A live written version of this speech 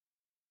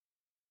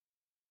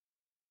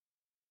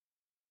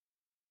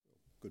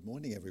Good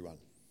morning, everyone.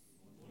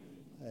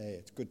 Hey,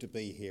 it's good to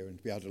be here and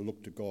to be able to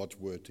look to God's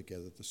Word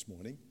together this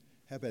morning.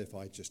 How about if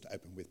I just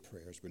open with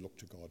prayer as we look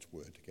to God's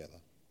Word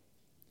together?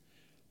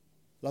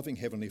 Loving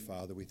Heavenly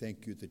Father, we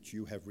thank you that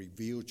you have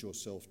revealed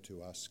yourself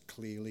to us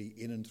clearly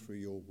in and through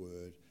your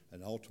Word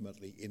and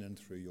ultimately in and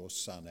through your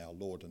Son, our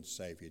Lord and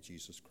Saviour,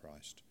 Jesus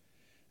Christ.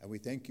 And we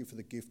thank you for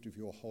the gift of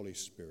your Holy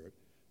Spirit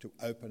to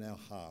open our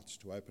hearts,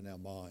 to open our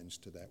minds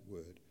to that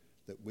Word,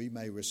 that we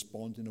may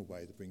respond in a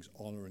way that brings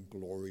honour and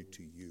glory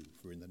to you.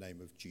 For in the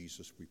name of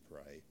Jesus we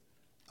pray.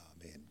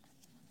 Amen.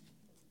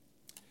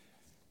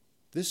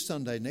 This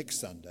Sunday,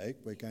 next Sunday,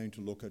 we're going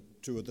to look at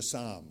two of the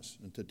Psalms.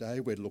 And today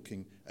we're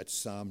looking at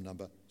Psalm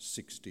number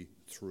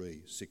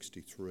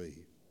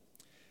 63.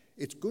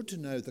 It's good to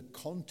know the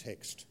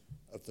context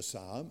of the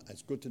Psalm.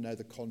 It's good to know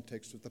the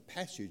context of the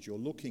passage you're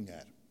looking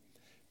at.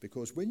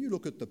 Because when you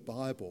look at the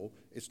Bible,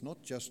 it's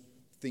not just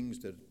things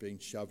that are being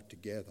shoved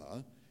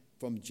together.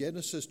 From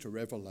Genesis to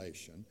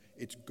Revelation,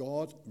 it's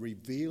God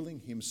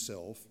revealing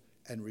himself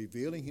and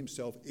revealing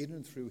himself in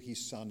and through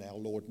his Son, our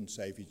Lord and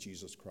Saviour,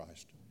 Jesus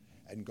Christ.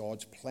 And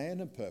God's plan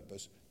and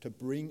purpose to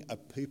bring a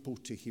people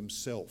to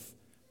himself.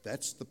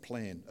 That's the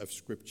plan of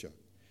Scripture.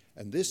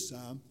 And this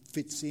psalm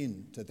fits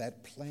into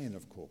that plan,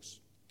 of course.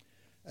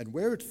 And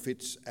where it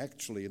fits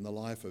actually in the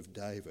life of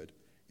David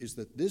is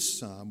that this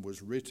psalm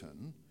was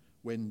written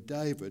when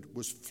David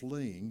was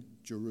fleeing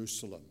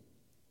Jerusalem.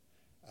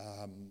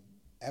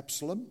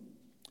 Absalom,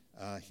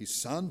 his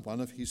son,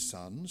 one of his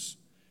sons,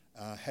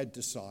 had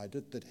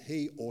decided that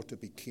he ought to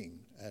be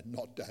king and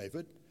not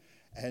David,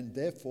 and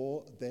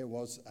therefore there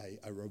was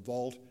a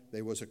revolt,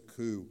 there was a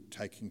coup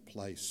taking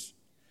place,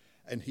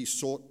 and he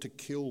sought to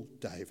kill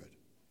David.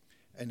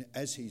 And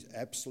as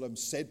Absalom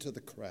said to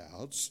the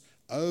crowds,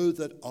 "Oh,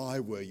 that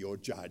I were your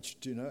judge."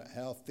 Do you know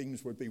how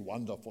things would be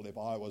wonderful if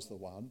I was the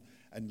one?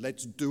 And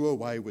let's do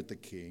away with the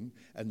king,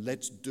 and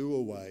let's do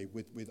away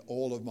with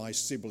all of my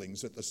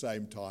siblings at the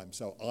same time.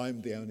 So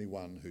I'm the only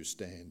one who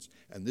stands.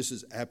 And this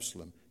is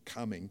Absalom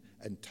coming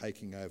and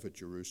taking over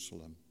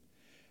Jerusalem.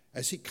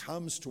 As he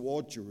comes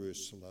toward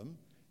Jerusalem,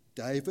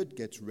 David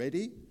gets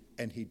ready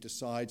and he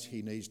decides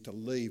he needs to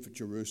leave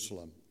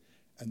Jerusalem.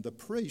 And the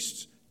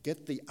priests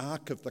get the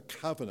Ark of the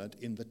Covenant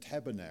in the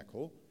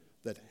tabernacle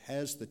that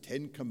has the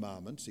Ten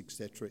Commandments,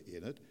 etc.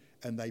 in it,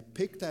 and they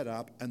pick that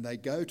up and they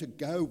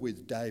go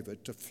with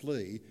David to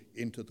flee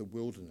into the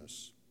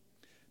wilderness.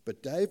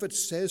 But David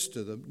says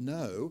to them,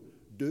 "No,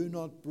 do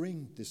not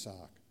bring this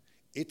ark.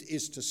 It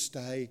is to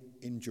stay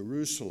in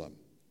Jerusalem.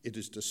 It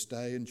is to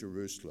stay in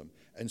Jerusalem."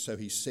 And so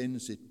he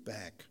sends it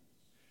back.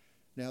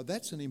 Now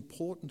that's an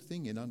important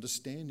thing in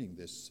understanding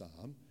this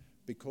psalm,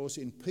 because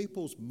in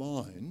people's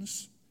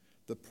minds,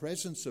 the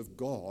presence of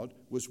God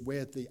was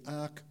where the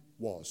ark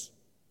was.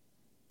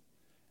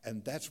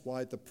 And that's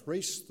why the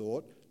priests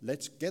thought,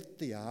 let's get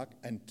the ark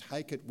and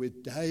take it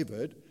with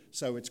David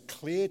so it's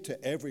clear to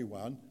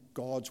everyone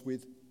God's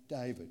with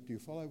David. Do you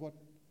follow what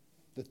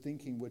the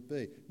thinking would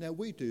be? Now,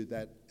 we do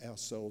that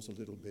ourselves a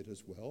little bit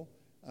as well.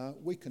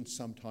 We can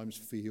sometimes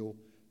feel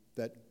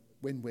that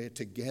when we're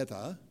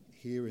together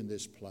here in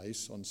this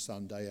place on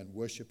Sunday and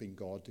worshipping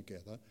God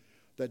together,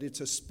 that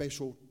it's a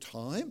special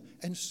time,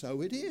 and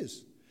so it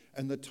is.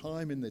 And the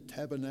time in the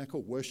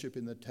tabernacle, worship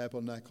in the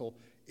tabernacle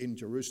in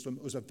Jerusalem,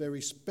 was a very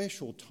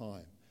special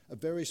time,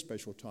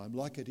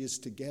 like it is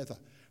together.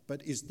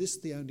 But is this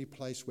the only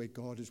place where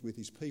God is with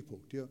his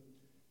people?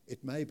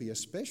 It may be a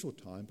special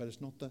time, but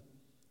it's not the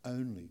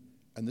only.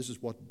 And this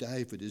is what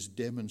David is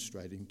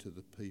demonstrating to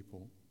the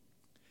people.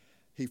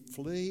 He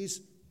flees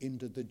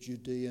into the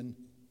Judean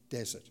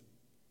desert.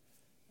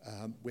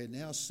 We're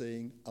now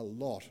seeing a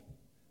lot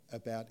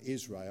about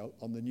Israel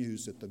on the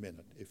news at the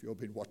minute, if you've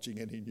been watching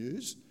any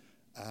news,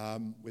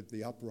 with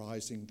the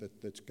uprising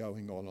that's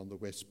going on the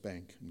West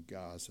Bank and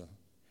Gaza.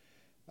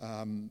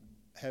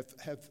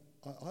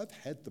 I've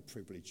had the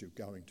privilege of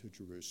going to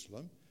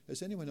Jerusalem.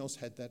 Has anyone else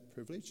had that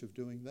privilege of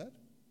doing that?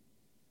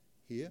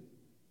 Here?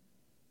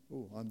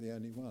 Oh, I'm the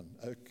only one.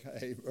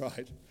 Okay,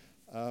 right.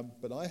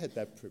 But I had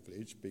that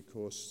privilege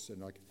because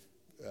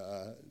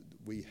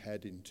we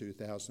had in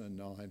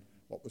 2009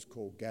 what was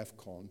called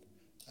GAFCON,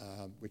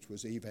 which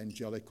was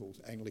evangelicals,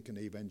 Anglican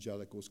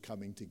evangelicals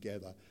coming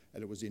together,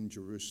 and it was in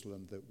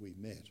Jerusalem that we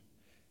met.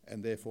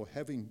 And therefore,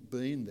 having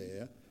been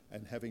there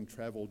and having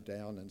travelled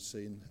down and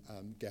seen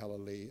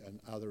Galilee and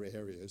other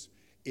areas,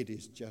 it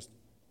is just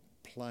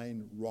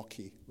plain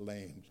rocky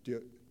land.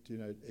 Do you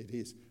know, it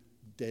is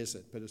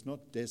desert, but it's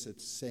not desert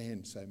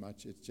sand so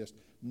much, it's just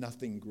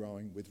nothing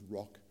growing with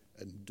rock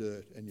and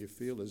dirt, and you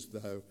feel as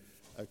though,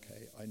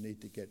 okay, I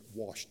need to get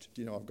washed.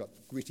 Do you know, I've got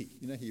gritty.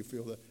 You know how you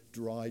feel the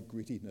dry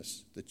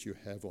grittiness that you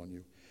have on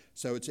you.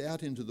 So it's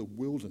out into the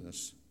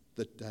wilderness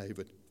that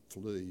David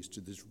flees,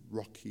 to this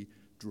rocky,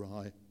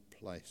 dry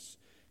place.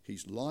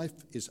 His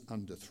life is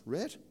under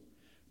threat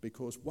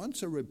because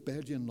once a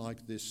rebellion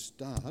like this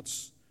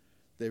starts,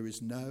 there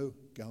is no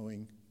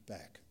going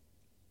back.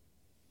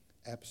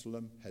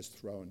 Absalom has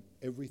thrown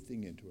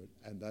everything into it,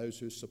 and those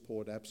who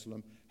support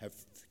Absalom have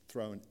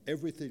thrown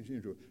everything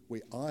into it.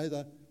 We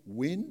either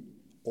win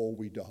or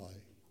we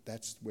die.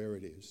 That's where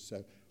it is.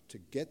 So to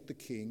get the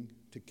king,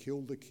 to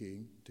kill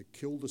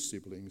the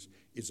siblings,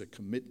 is a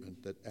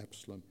commitment that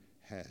Absalom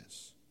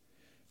has.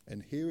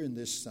 And here in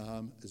this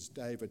psalm, as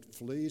David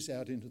flees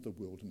out into the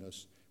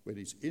wilderness, when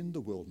he's in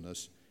the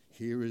wilderness,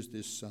 here is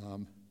this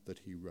psalm that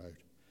he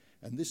wrote.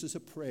 And this is a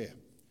prayer.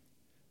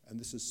 And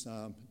this is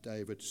Psalm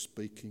David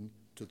speaking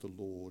to the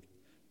Lord.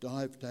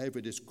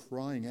 David is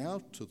crying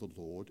out to the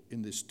Lord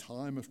in this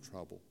time of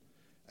trouble.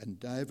 And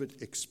David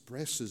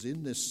expresses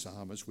in this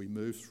psalm, as we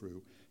move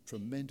through,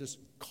 tremendous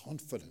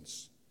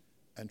confidence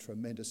and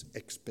tremendous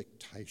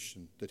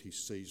expectation that he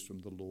sees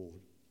from the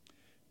Lord.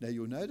 Now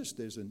you'll notice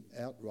there's an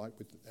outline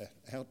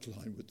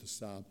with the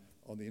psalm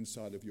on the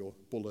inside of your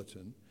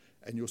bulletin,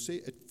 and you'll see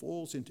it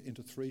falls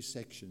into three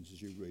sections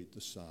as you read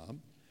the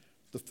psalm.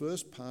 The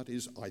first part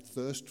is, I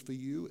thirst for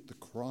you, the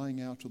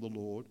crying out to the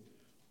Lord.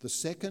 The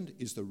second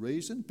is the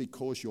reason,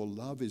 because your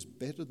love is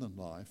better than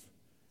life.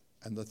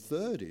 And the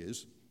third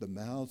is, the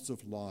mouths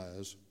of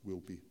liars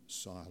will be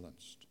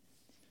silenced.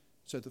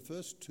 So the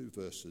first two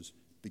verses,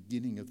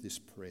 beginning of this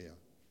prayer.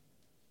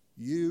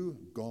 You,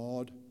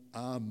 God,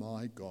 are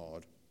my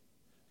God.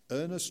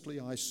 Earnestly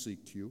I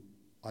seek you.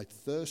 I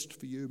thirst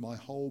for you. My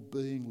whole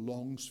being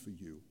longs for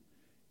you.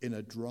 In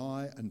a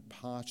dry and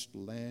parched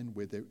land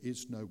where there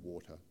is no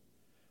water.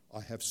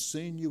 I have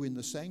seen you in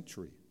the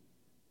sanctuary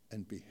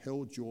and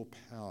beheld your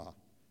power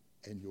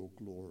and your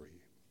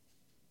glory.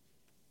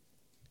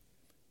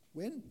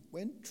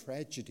 When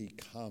tragedy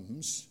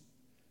comes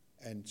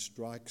and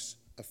strikes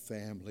a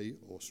family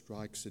or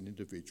strikes an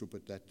individual,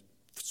 but that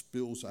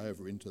spills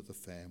over into the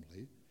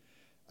family,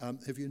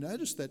 have you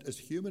noticed that as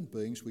human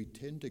beings we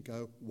tend to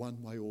go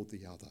one way or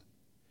the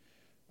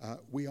other?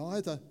 We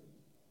either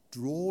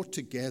draw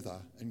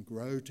together and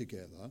grow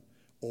together,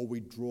 or we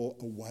draw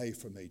away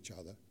from each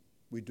other.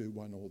 We do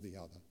one or the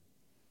other.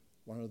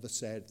 One of the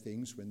sad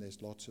things when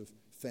there's lots of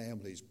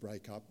families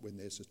break up when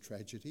there's a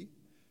tragedy,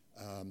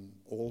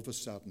 all of a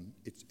sudden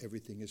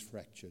everything is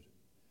fractured.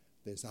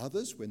 There's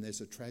others, when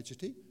there's a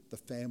tragedy, the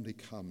family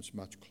comes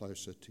much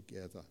closer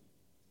together.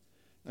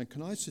 And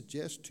can I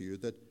suggest to you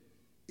that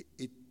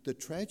the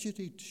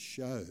tragedy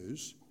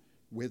shows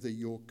whether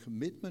your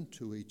commitment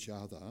to each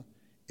other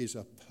is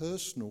a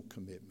personal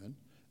commitment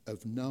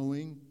of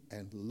knowing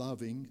and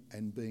loving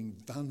and being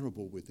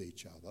vulnerable with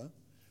each other,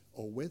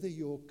 or whether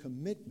your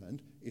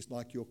commitment is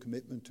like your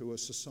commitment to a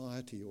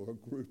society or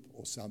a group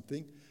or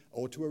something,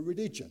 or to a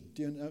religion,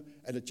 do you know?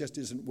 And it just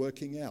isn't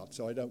working out,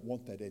 so I don't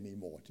want that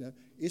anymore. Do you know?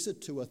 Is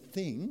it to a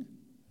thing,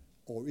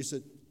 or is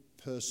it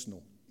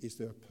personal? Is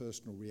there a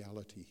personal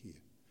reality here?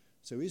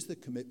 So is the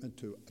commitment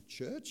to a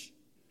church,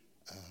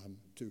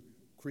 to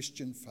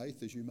Christian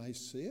faith as you may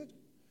see it,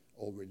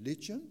 or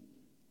religion,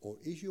 or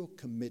is your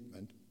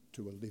commitment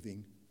to a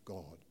living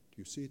God? Do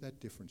you see that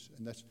difference?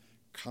 And that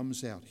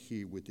comes out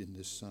here within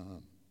this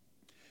psalm.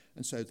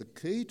 And so the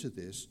key to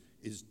this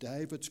is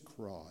David's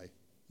cry,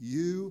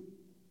 you,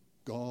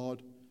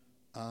 God,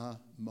 are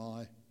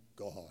my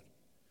God.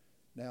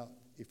 Now,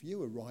 if you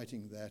were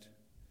writing that,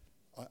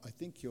 I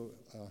think you're,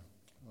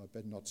 I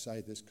better not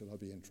say this because I'll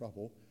be in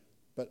trouble,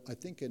 but I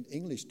think an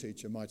English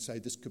teacher might say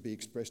this could be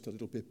expressed a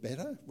little bit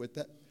better with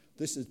that.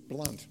 This is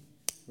blunt,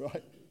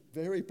 right?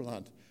 Very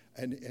blunt.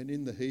 And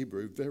in the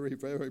Hebrew, very,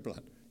 very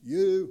blunt.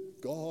 You,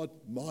 God,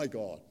 my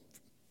God.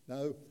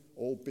 No,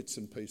 all bits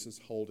and pieces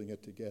holding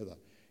it together.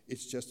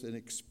 It's just an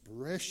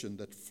expression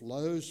that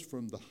flows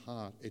from the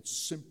heart.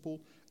 It's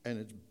simple and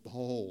it's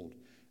bold.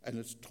 And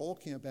it's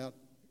talking about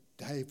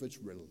David's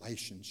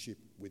relationship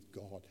with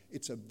God.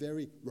 It's a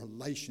very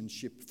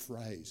relationship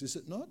phrase, is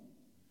it not?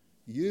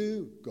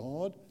 You,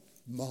 God,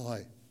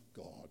 my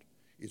God,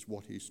 is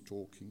what he's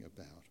talking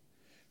about.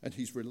 And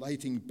he's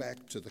relating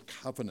back to the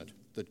covenant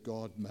that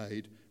God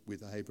made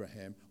with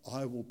Abraham.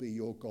 I will be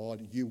your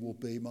God, you will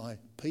be my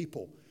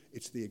people.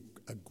 It's the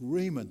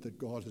agreement that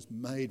God has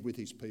made with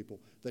his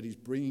people that he's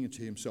bringing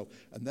to himself.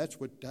 And that's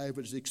what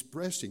David is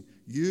expressing.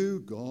 You,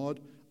 God,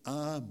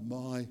 are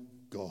my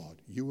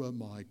God. You are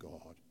my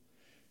God.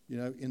 You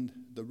know, in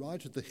the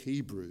writer of the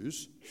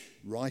Hebrews,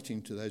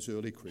 writing to those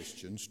early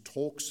Christians,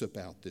 talks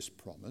about this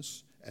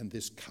promise and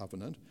this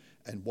covenant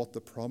and what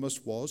the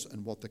promise was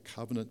and what the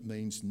covenant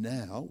means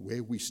now,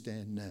 where we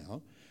stand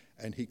now.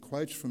 And he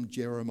quotes from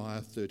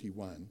Jeremiah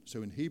 31.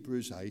 So in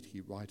Hebrews 8,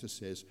 the writer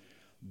says,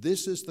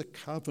 this is the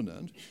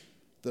covenant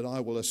that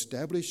I will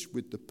establish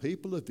with the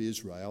people of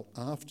Israel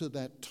after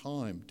that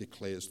time,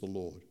 declares the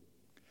Lord.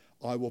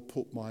 I will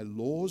put my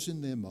laws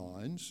in their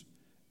minds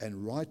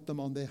and write them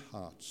on their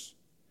hearts.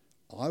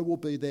 I will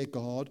be their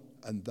God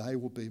and they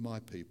will be my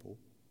people.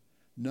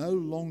 No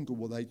longer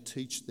will they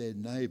teach their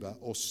neighbour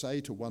or say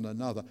to one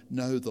another,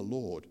 know the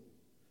Lord,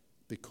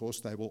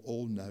 because they will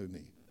all know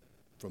me,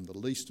 from the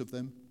least of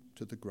them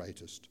to the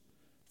greatest.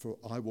 For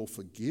I will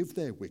forgive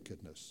their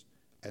wickedness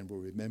and will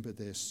remember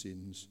their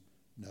sins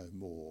no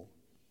more.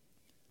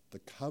 The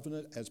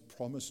covenant as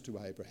promised to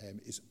Abraham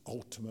is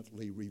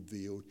ultimately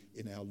revealed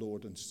in our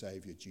Lord and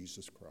Saviour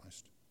Jesus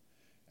Christ.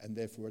 And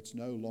therefore it's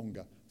no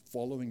longer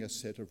following a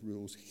set of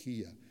rules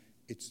here.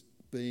 It's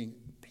being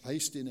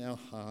placed in our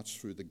hearts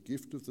through the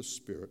gift of the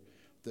Spirit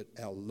that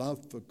our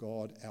love for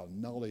God, our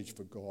knowledge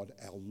for God,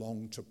 our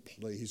long to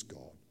please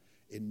God.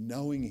 In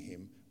knowing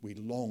him, we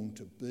long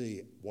to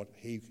be what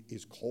he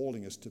is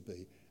calling us to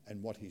be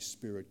and what his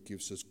Spirit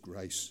gives us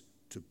grace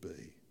to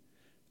be.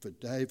 For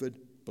David,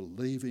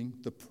 believing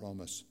the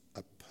promise,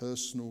 a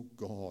personal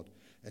God.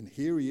 And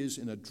here he is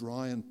in a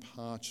dry and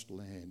parched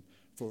land.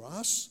 For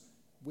us,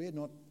 we're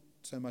not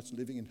so much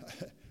living in,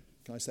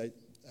 can I say,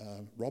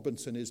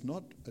 Robinson is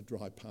not a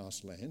dry,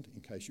 parched land,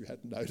 in case you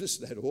hadn't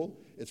noticed at all.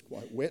 It's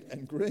quite wet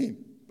and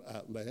green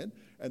land.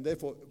 And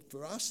therefore,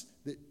 for us,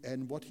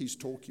 and what he's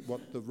talking,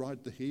 what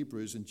the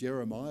Hebrews and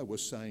Jeremiah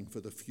was saying for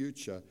the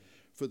future,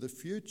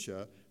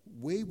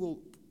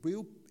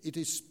 it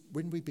is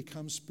when we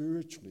become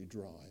spiritually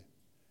dry.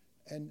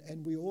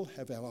 And we all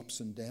have our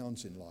ups and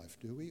downs in life,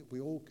 do we? We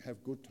all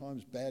have good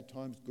times,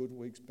 good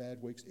weeks,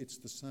 bad weeks. It's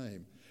the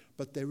same.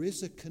 But there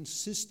is a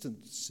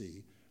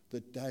consistency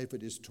that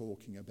David is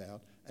talking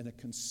about, and a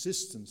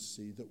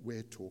consistency that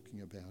we're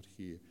talking about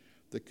here.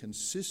 The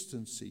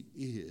consistency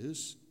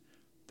is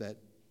that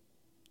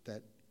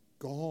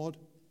God,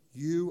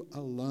 you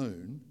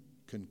alone,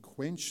 can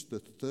quench the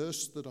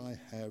thirst that I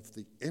have,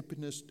 the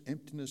emptiness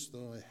that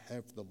I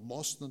have, the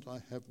loss that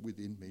I have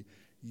within me.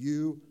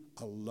 You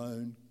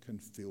alone can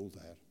fill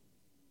that.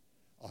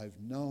 I've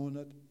known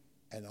it,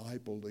 and I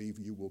believe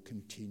you will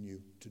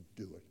continue to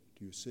do it.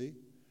 Do you see?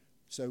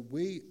 So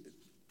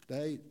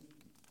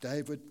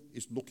David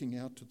is looking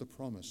out to the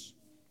promise.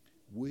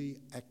 We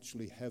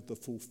actually have the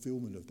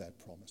fulfillment of that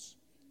promise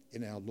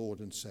in our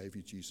Lord and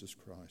Saviour Jesus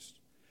Christ.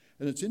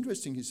 And it's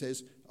interesting, he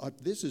says,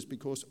 this is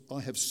because I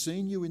have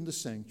seen you in the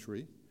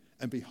sanctuary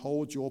and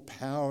behold your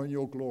power and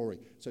your glory.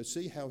 So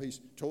see how he's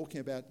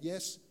talking about,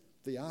 yes,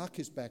 the ark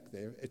is back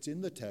there, it's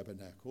in the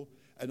tabernacle,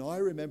 and I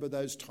remember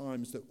those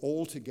times that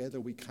all together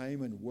we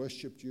came and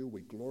worshipped you,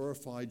 we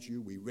glorified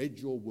you, we read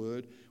your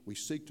word, we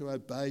seek to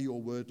obey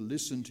your word,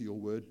 listen to your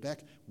word,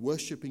 back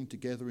worshipping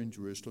together in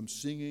Jerusalem,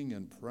 singing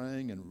and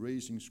praying and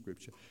reading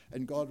scripture.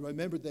 And God,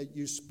 remember that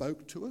you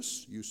spoke to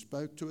us,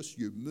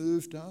 you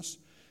moved us,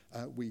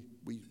 we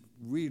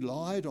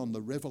relied on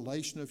the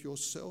revelation of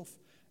yourself,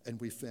 and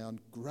we found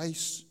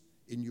grace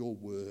in your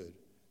word,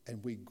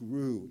 and we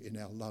grew in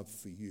our love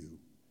for you.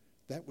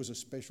 That was a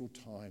special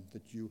time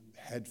that you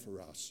had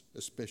for us,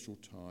 a special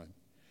time.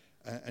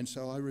 And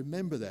so I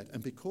remember that.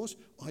 And because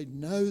I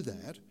know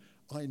that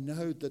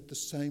the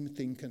same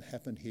thing can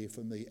happen here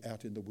for me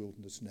out in the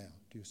wilderness now.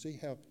 Do you see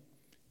how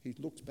he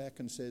looks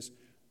back and says,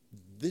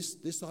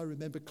 this I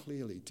remember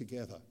clearly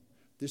together.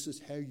 This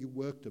is how you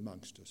worked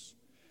amongst us.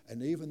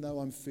 And even though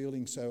I'm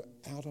feeling so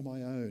out on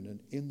my own and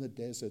in the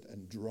desert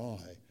and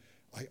dry,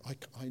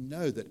 I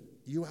know that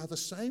you are the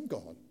same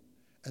God.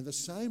 And the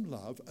same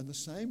love and the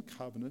same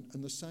covenant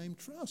and the same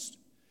trust.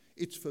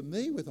 It's for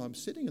me whether I'm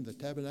sitting in the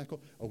tabernacle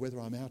or whether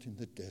I'm out in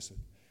the desert.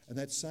 And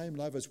that same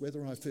love is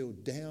whether I feel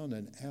down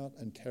and out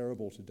and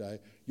terrible today.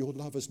 Your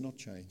love has not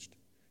changed.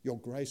 Your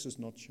grace has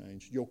not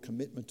changed. Your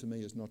commitment to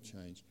me has not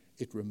changed.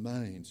 It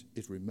remains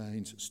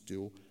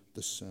still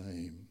the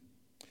same.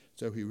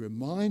 So he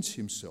reminds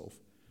himself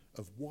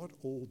of what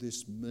all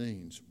this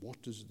means.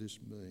 What does this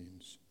mean?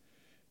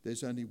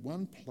 There's only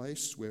one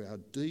place where our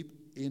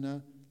deep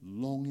inner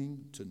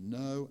longing to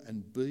know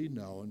and be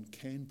known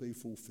can be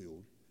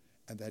fulfilled,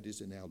 and that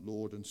is in our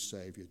Lord and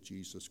Saviour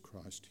Jesus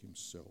Christ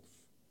himself.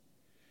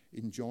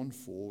 In John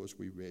 4, as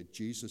we read,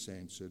 Jesus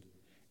answered,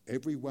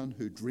 "Everyone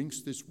who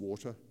drinks this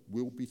water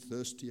will be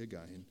thirsty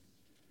again,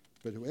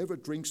 but whoever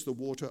drinks the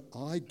water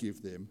I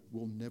give them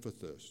will never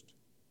thirst.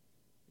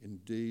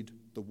 Indeed,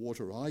 the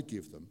water I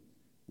give them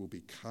will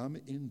become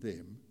in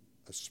them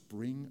a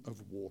spring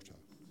of water,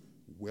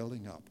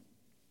 welling up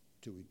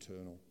to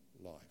eternal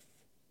life."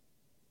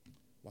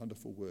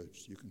 Wonderful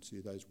words. You can see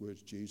those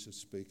words, Jesus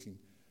speaking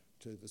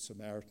to the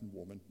Samaritan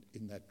woman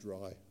in that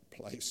dry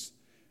place,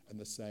 and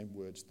the same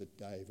words that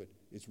David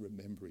is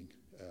remembering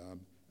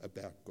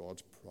about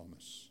God's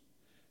promise.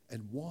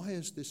 And why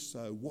is this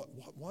so?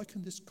 Why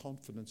can this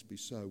confidence be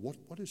so?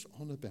 What is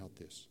on about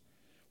this?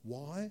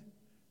 Why?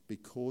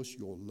 Because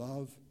your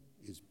love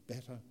is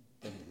better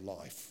than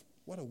life.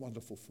 What a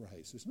wonderful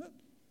phrase, isn't it?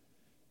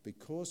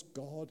 Because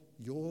God,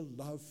 your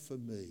love for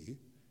me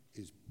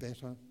is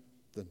better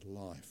than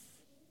life.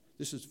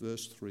 This is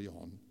verse 3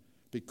 on.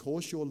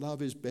 Because your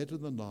love is better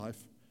than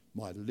life,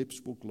 my lips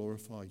will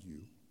glorify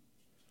you.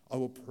 I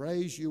will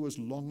praise you as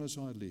long as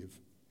I live,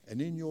 and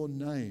in your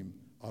name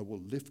I will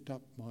lift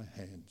up my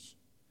hands.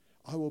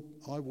 I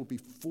will be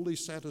fully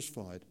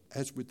satisfied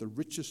as with the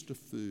richest of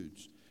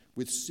foods.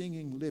 With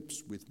singing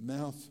lips, with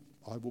mouth,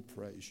 I will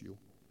praise you.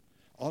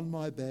 On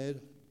my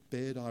bed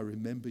I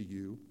remember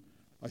you.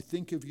 I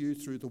think of you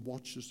through the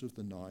watches of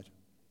the night.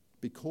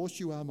 Because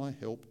you are my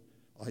help,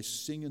 I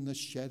sing in the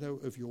shadow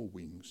of your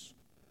wings.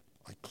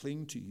 I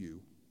cling to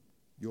you.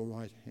 Your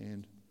right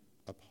hand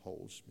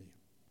upholds me.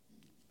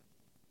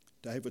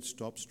 David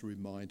stops to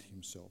remind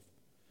himself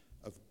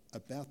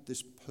about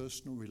this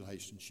personal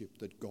relationship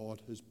that God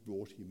has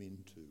brought him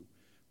into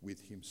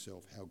with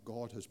himself, how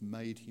God has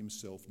made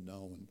himself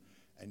known,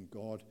 and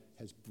God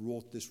has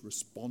brought this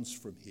response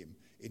from him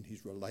in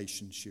his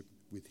relationship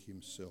with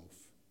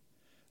himself.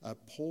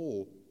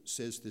 Paul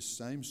says this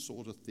same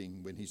sort of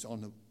thing when he's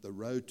on the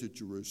road to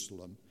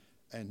Jerusalem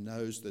and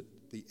knows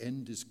that the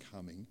end is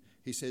coming.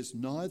 He says,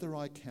 "Neither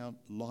I count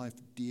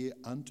life dear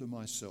unto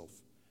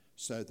myself,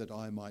 so that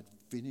I might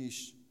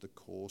finish the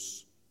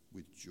course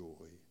with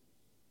joy."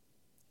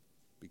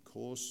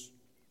 Because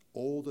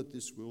all that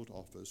this world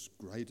offers,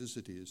 great as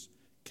it is,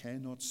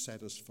 cannot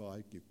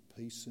satisfy, give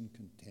peace and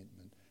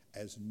contentment,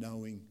 as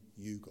knowing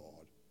you,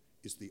 God,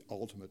 is the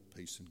ultimate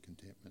peace and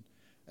contentment.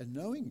 And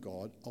knowing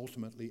God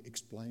ultimately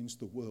explains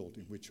the world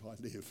in which I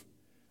live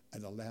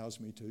and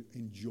allows me to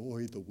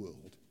enjoy the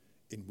world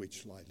in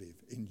which I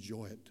live,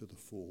 enjoy it to the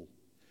full.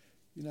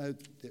 You know,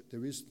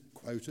 there is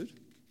quoted,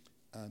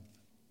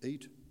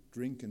 "Eat,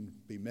 drink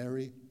and be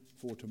merry,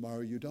 for tomorrow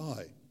you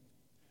die."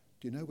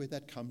 Do you know where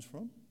that comes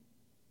from?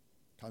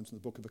 It comes from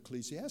the book of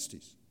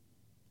Ecclesiastes.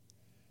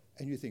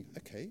 And you think,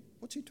 okay,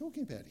 what's he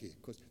talking about here?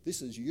 Because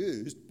this is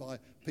used by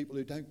people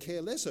who don't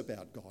care less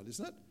about God,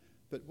 isn't it?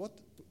 But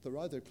what the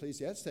writer of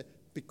Ecclesiastes said,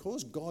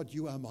 because God,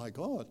 you are my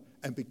God,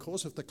 and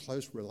because of the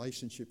close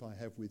relationship I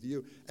have with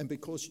you, and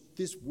because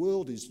this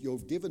world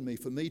you've given me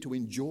for me to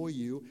enjoy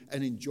you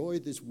and enjoy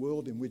this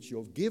world in which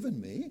you've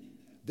given me,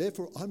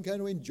 therefore I'm going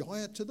to enjoy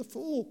it to the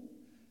full.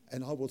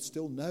 And I will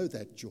still know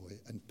that joy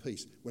and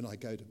peace when I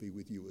go to be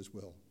with you as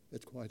well.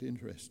 It's quite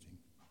interesting.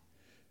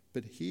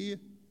 But here,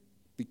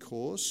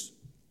 because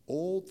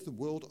all the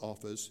world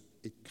offers,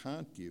 it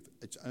can't give.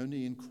 It's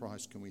only in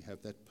Christ can we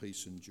have that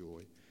peace and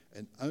joy.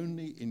 And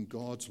only in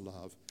God's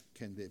love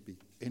can there be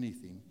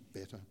anything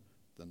better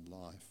than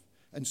life.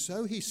 And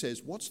so he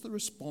says, what's the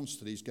response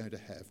that he's going to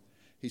have?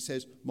 He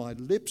says, "My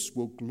lips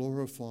will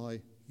glorify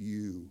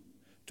you.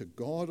 To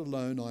God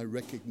alone I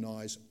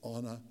recognize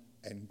honour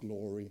and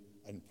glory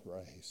and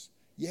praise."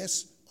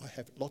 Yes, I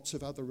have lots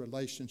of other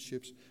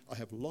relationships. I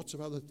have lots of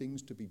other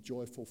things to be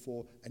joyful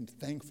for and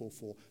thankful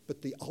for.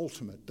 But the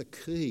ultimate, the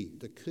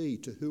key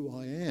to who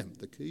I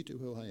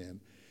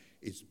am,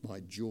 is my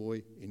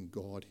joy in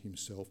God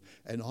himself.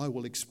 And I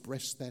will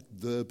express that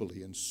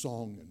verbally in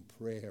song and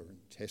prayer and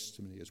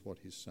testimony, is what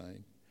he's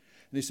saying.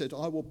 And he said,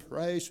 "I will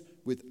praise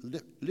with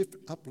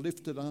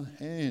uplifted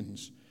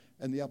hands."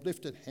 And the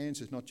uplifted hands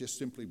is not just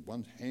simply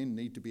one hand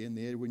need to be in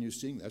the air when you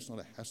sing. That's not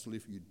a hassle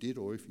if you did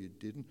or if you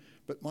didn't.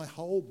 But my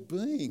whole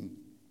being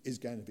is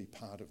going to be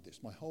part of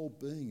this. My whole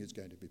being is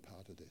going to be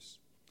part of this.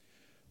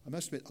 I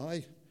must admit,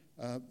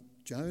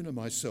 Joan and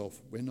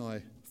myself, when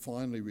I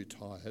finally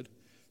retired,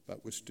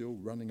 but was still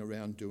running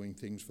around doing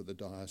things for the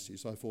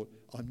diocese, I thought,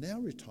 I'm now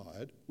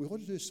retired, we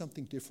ought to do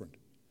something different.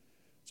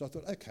 So I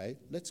thought, okay,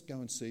 let's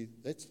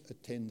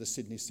attend the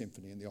Sydney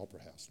Symphony in the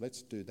Opera House.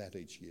 Let's do that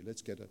each year.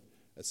 Let's get a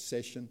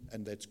session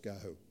and let's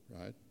go,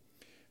 right?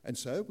 And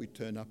so we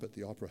turn up at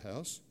the Opera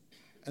House,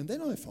 and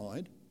then I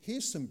find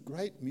here's some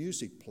great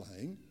music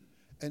playing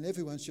and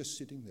everyone's just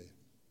sitting there.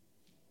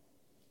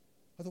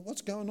 I thought,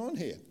 what's going on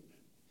here?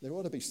 There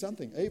ought to be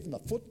something. Even the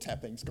foot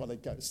tapping's got to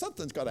go.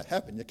 Something's got to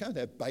happen. You can't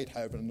have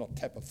Beethoven and not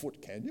tap a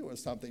foot, can you, or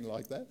something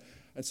like that?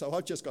 And so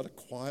I've just got to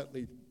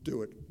quietly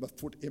do it, my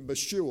foot in my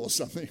shoe or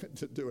something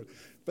to do it.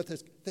 But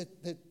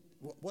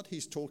what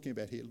he's talking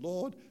about here,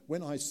 Lord,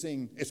 when I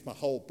sing, it's my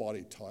whole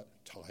body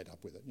tied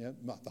up with it. You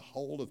know? The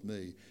whole of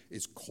me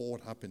is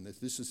caught up in this.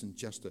 This isn't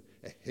just a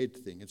head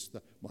thing. It's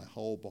my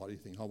whole body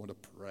thing. I want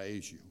to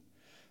praise you.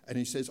 And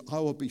he says, I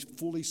will be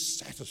fully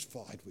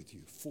satisfied with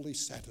you, fully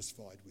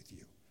satisfied with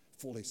you,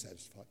 fully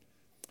satisfied.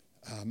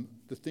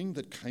 The thing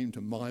that came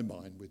to my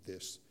mind with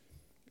this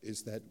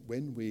is that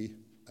when we,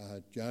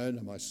 Joan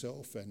and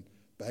myself and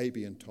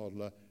baby and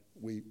toddler,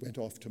 we went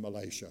off to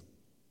Malaysia.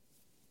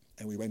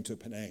 And we went to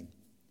Penang.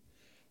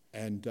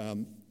 And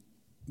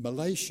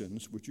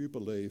Malaysians, would you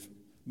believe,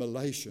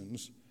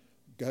 Malaysians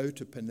go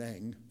to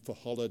Penang for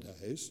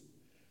holidays,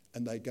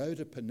 and they go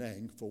to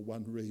Penang for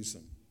one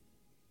reason.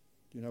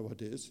 Do you know what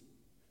it is?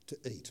 To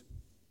eat.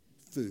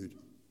 Food.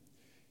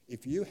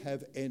 If you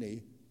have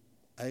any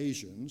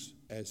Asians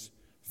as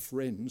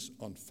friends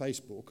on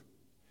Facebook,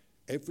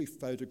 every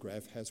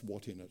photograph has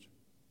what in it?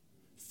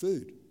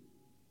 Food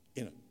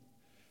in it.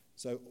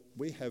 So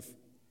we have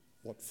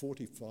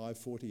 45,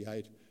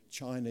 48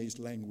 Chinese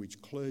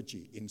language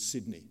clergy in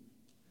Sydney,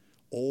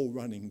 all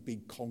running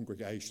big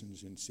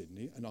congregations in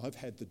Sydney. And I've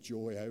had the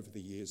joy over the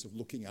years of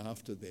looking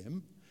after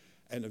them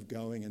and of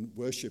going and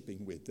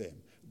worshipping with them.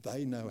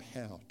 They know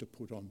how to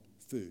put on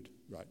food,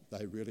 right?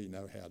 They really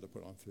know how to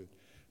put on food.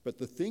 But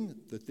the thing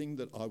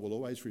that I will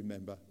always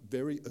remember,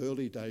 very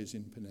early days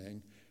in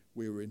Penang,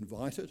 we were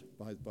invited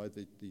by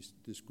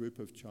this group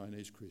of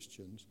Chinese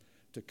Christians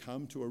to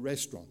come to a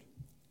restaurant.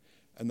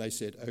 And they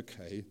said,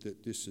 okay,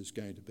 that this is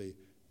going to be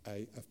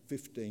a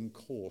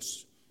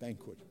 15-course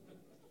banquet.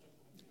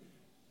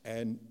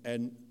 And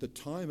the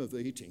time of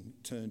eating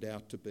turned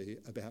out to be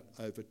about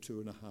over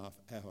 2.5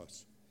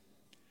 hours.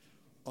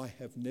 I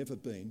have never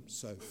been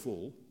so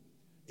full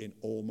in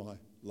all my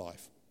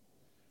life.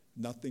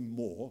 Nothing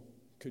more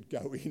could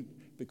go in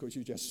because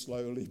you just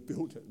slowly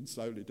built it and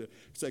slowly did it.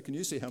 So can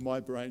you see how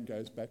my brain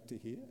goes back to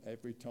here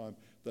every time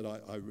that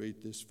I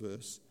read this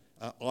verse?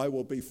 I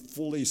will be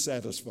fully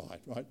satisfied,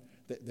 right?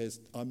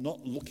 I'm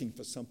not looking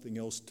for something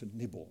else to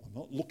nibble. I'm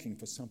not looking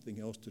for something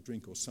else to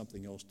drink or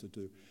something else to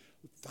do.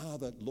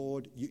 Father,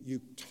 Lord,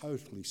 you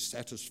totally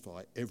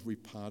satisfy every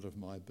part of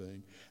my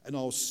being. And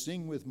I'll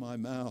sing with my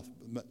mouth.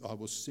 I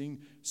will sing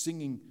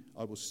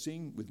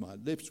with my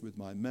lips, with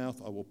my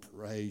mouth. I will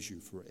praise you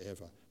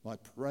forever. My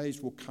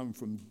praise will come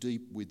from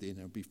deep within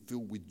and be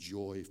filled with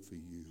joy for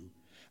you.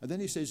 And then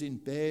he says, in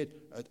bed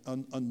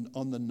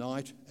on the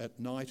night, at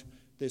night,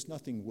 there's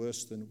nothing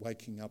worse than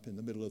waking up in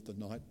the middle of the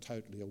night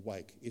totally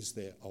awake. Is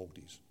there,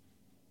 oldies?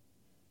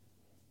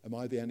 Am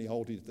I the only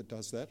oldie that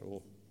does that,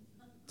 or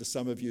do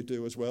some of you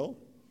do as well?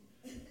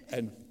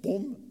 And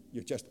boom,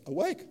 you're just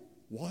awake.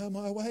 Why am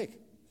I awake?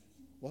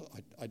 Well,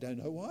 I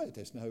don't know why.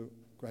 There's no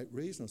great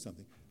reason or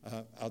something.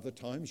 Other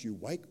times you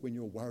wake when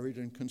you're worried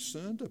and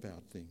concerned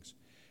about things.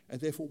 And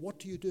therefore, what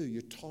do?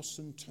 You toss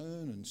and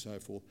turn and so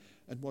forth.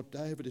 And what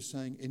David is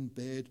saying, in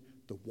bed,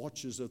 the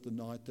watches of the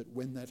night, that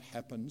when that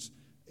happens,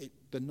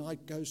 the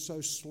night goes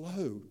so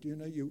slow. Do you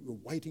know, you're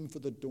waiting for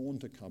the dawn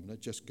to come and it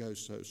just goes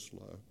so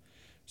slow.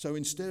 So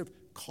instead of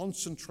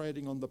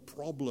concentrating on the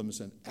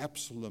problems and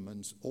Absalom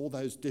and all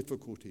those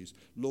difficulties,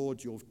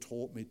 Lord, you've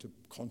taught me to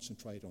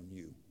concentrate on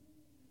you,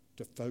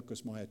 to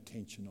focus my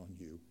attention on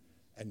you,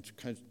 and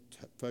to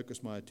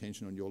focus my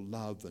attention on your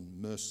love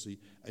and mercy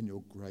and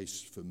your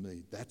grace for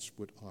me. That's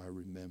what I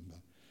remember.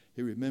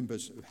 He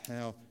remembers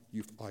how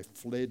I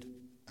fled,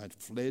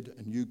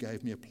 and you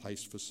gave me a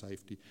place for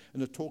safety.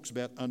 And it talks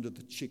about under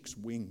the chick's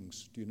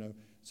wings, do you know?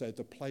 So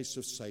the place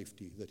of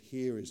safety, that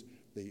here is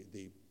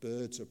the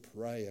birds of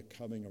prey are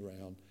coming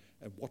around.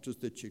 And what does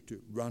the chick do?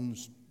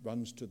 Runs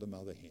to the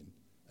mother hen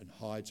and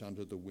hides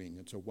under the wing.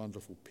 It's a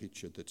wonderful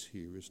picture that's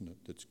here, isn't it,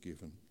 that's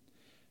given.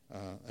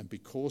 And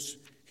because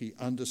he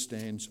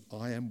understands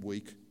I am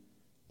weak,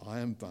 I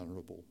am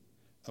vulnerable,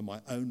 and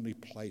my only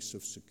place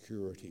of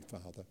security,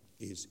 Father,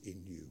 is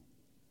in you.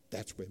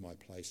 That's where my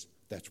place,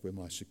 that's where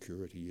my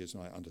security is,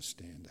 and I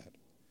understand that.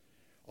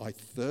 I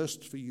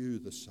thirst for you,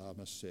 the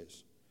psalmist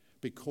says,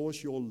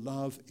 because your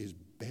love is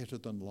better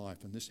than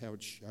life, and this is how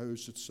it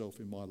shows itself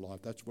in my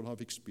life. That's what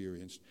I've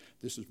experienced.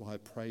 This is why I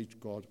pray to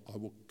God I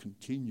will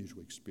continue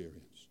to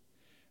experience.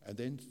 And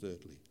then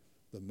thirdly,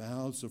 the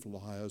mouths of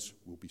liars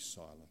will be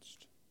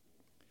silenced.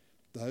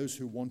 Those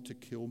who want to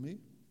kill me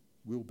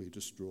will be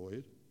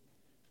destroyed.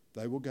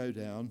 They will go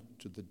down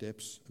to the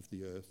depths of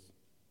the earth,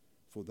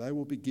 for they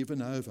will be given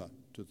over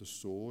to the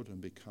sword and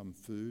become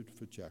food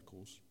for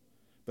jackals.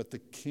 But the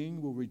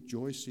king will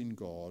rejoice in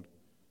God.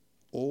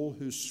 All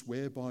who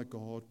swear by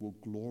God will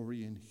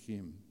glory in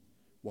him,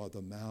 while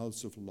the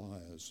mouths of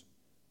liars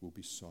will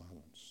be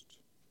silenced.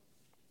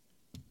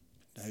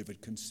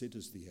 David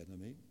considers the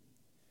enemy.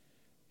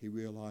 He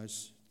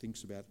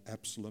thinks about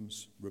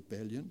Absalom's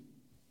rebellion,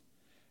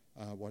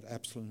 what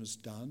Absalom has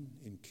done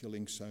in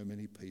killing so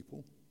many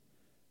people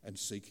and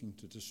seeking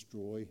to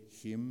destroy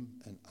him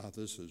and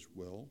others as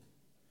well.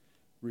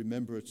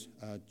 Remember,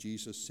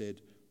 Jesus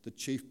said, the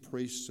chief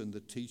priests and the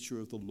teacher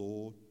of the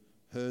law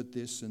heard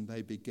this, and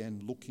they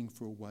began looking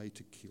for a way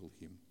to kill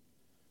him,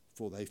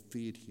 for they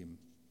feared him,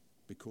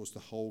 because the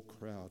whole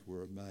crowd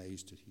were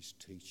amazed at his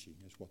teaching,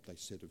 is what they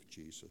said of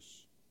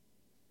Jesus.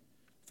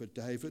 For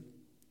David,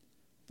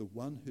 the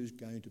one who's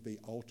going to be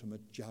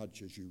ultimate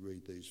judge as you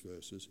read these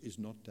verses is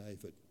not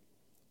David.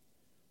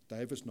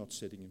 David's not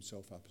setting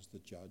himself up as the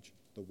judge,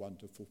 the one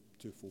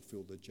to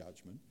fulfill the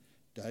judgment.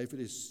 David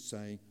is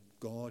saying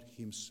God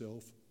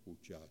himself will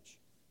judge.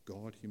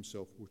 God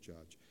himself will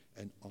judge.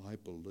 And I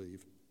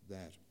believe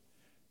that.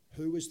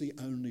 Who is the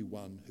only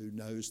one who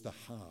knows the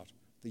heart,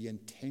 the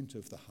intent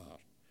of the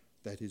heart?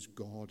 That is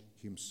God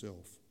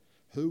himself.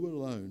 Who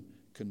alone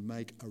can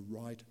make a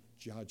right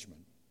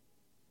judgment?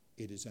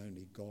 It is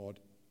only God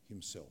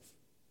himself,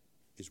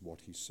 is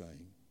what he's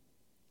saying.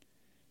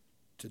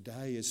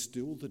 Today is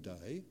still the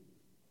day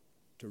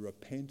to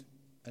repent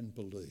and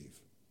believe,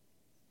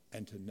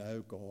 and to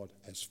know God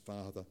as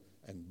Father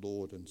and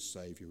Lord and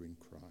Saviour in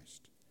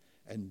Christ.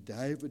 And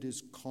David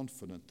is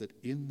confident that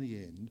in the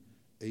end,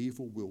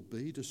 evil will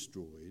be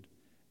destroyed,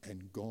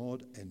 and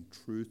God and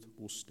truth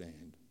will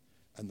stand,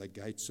 and the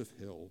gates of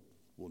hell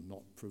will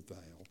not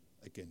prevail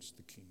against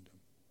the kingdom.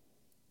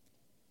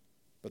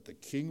 But the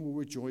king will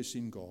rejoice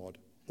in God.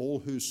 All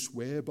who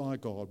swear by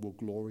God will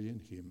glory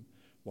in him,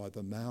 while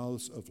the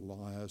mouths of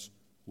liars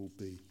will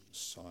be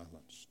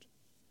silenced.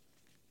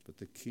 But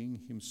the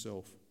king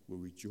himself will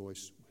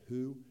rejoice.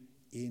 Who?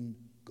 In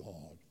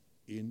God.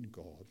 In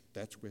God.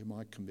 That's where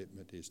my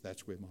commitment is.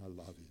 That's where my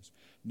love is.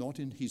 Not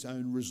in his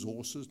own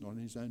resources, not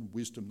in his own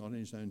wisdom, not in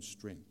his own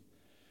strength.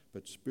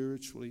 But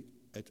spiritually,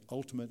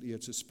 ultimately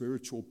it's a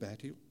spiritual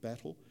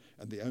battle,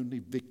 and the only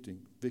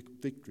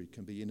victory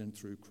can be in and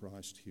through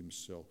Christ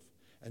himself.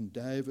 And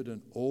David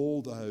and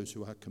all those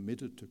who are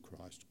committed to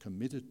Christ,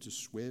 committed to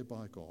swear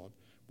by God,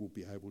 will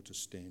be able to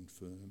stand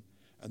firm,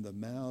 and the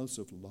mouths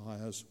of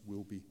liars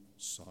will be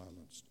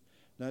silenced.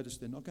 Notice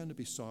they're not going to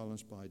be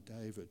silenced by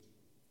David,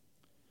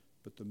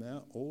 but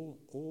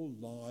all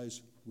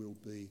lies will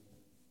be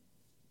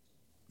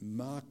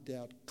marked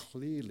out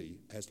clearly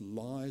as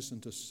lies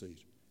and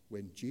deceit.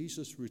 When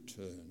Jesus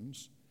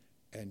returns,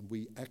 and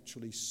we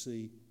actually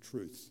see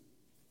truth.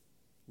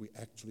 We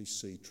actually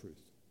see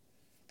truth.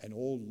 And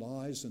all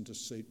lies and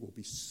deceit will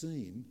be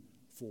seen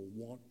for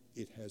what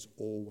it has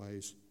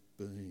always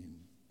been.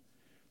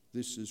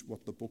 This is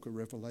what the book of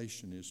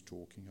Revelation is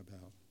talking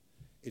about.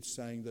 It's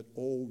saying that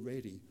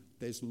already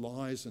there's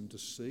lies and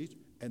deceit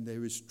and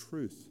there is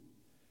truth.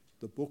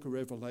 The book of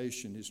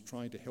Revelation is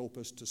trying to help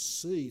us to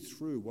see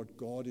through what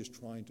God is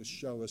trying to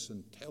show us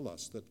and tell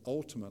us, that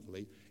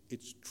ultimately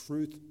it's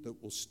truth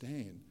that will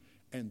stand,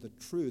 and the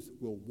truth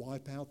will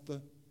wipe out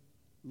the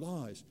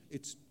lies.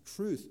 It's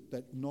truth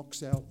that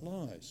knocks out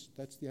lies.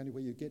 That's the only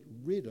way you get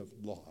rid of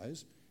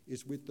lies,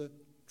 is with the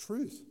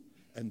truth.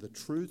 And the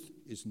truth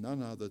is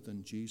none other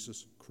than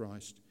Jesus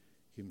Christ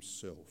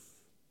himself.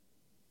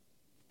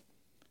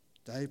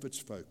 David's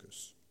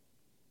focus,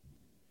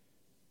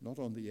 not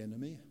on the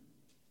enemy,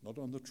 not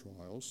on the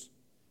trials,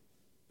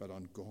 but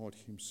on God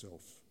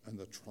himself and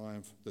the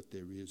triumph that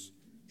there is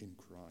in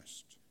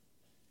Christ.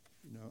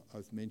 You know,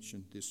 I've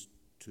mentioned this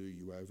to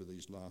you over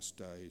these last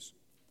days,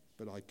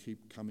 but I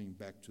keep coming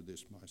back to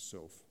this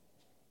myself.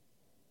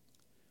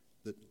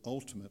 That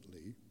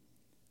ultimately,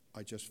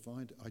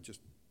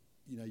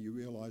 you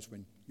realise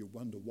when you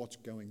wonder what's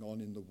going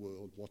on in the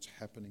world, what's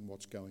happening,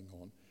 what's going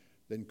on,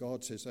 then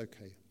God says,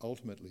 okay,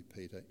 ultimately,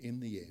 Peter, in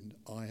the end,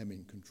 I am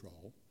in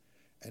control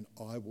and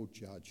I will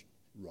judge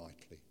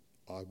rightly.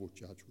 I will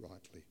judge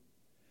rightly.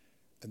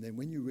 And then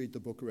when you read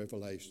the book of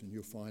Revelation,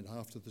 you'll find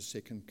after the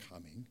second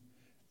coming,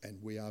 and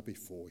we are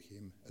before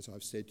him, as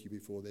I've said to you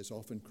before, there's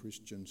often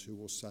Christians who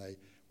will say,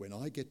 when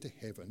I get to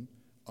heaven,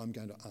 I'm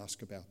going to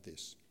ask about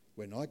this.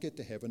 When I get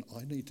to heaven,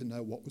 I need to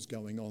know what was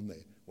going on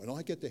there. When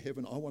I get to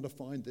heaven, I want to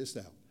find this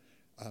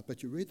out.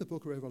 But you read the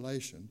book of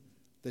Revelation,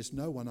 there's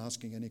no one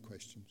asking any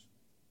questions.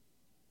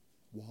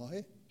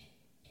 Why?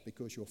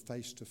 Because you're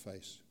face to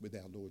face with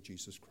our Lord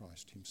Jesus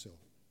Christ himself.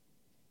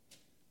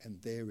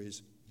 And there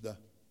is the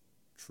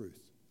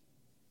truth.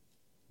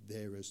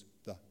 There is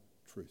the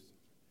truth.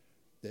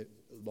 Their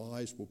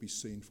lies will be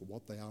seen for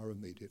what they are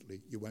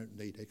immediately. You won't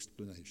need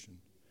explanation.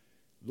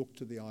 Look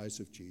to the eyes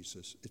of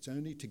Jesus. It's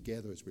only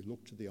together as we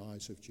look to the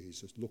eyes of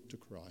Jesus, look to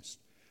Christ,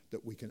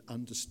 that we can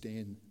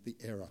understand the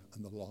error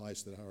and the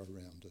lies that are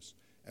around us,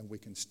 and we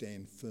can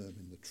stand firm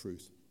in the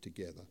truth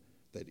together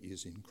that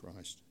is in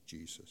Christ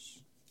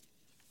Jesus.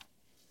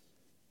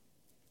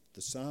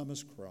 The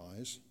psalmist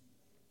cries,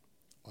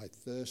 I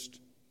thirst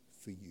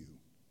for you.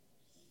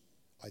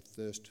 I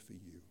thirst for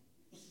you.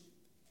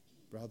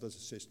 Brothers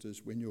and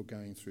sisters, when you're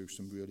going through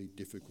some really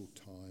difficult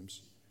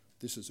times,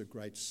 this is a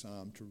great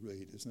psalm to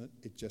read, isn't it?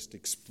 It just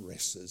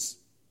expresses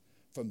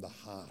from the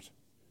heart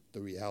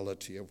the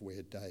reality of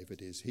where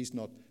David is. He's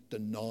not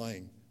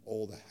denying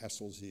all the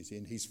hassles he's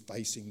in. He's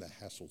facing the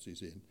hassles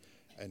he's in.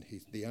 And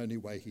the only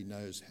way he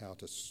knows how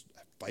to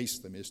face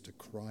them is to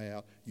cry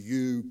out,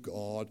 you,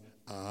 God,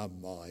 are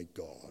my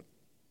God.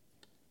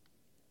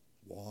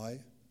 Why?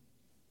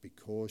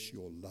 Because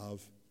your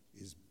love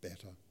is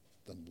better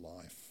than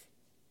life.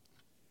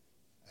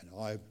 And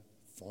I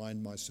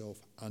find myself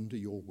under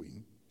your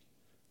wing.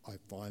 I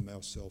find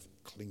myself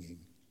clinging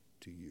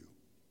to you.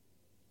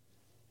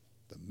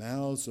 The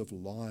mouths of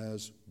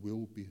liars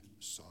will be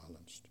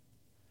silenced.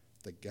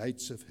 The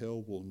gates of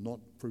hell will not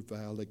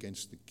prevail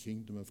against the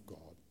kingdom of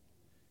God.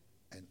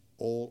 And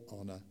all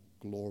honour,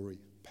 glory,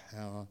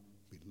 power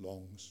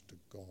belongs to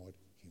God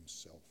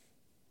himself.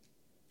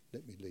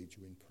 Let me lead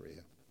you in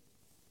prayer.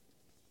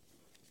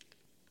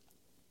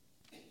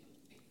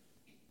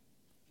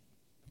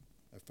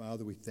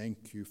 Father, we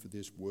thank you for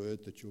this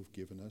word that you've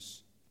given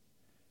us.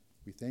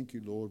 We thank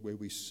you, Lord, where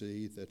we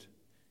see that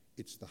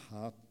it's the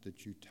heart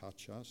that you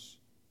touch us,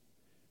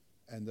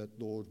 and that,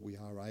 Lord, we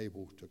are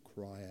able to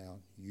cry out,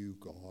 you,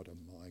 God,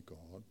 are my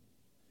God.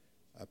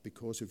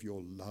 Because of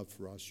your love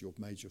for us, you've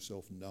made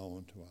yourself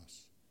known to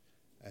us,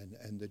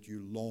 and that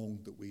you long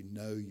that we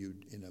know you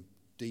in a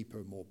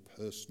deeper, more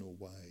personal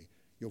way.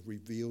 You've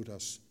revealed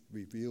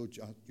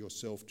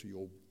yourself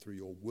through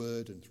your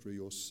word and through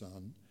your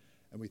Son.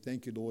 And we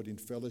thank you, Lord, in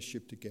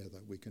fellowship together,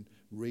 we can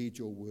read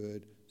your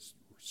word,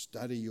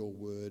 study your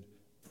word,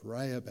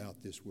 pray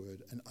about this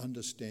word, and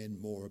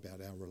understand more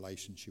about our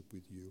relationship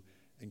with you.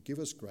 And give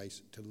us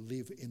grace to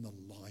live in the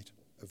light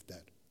of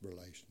that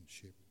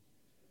relationship,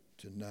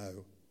 to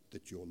know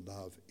that your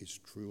love is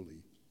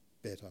truly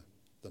better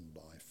than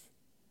life.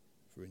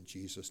 For in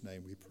Jesus'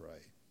 name we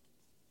pray.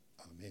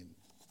 Amen.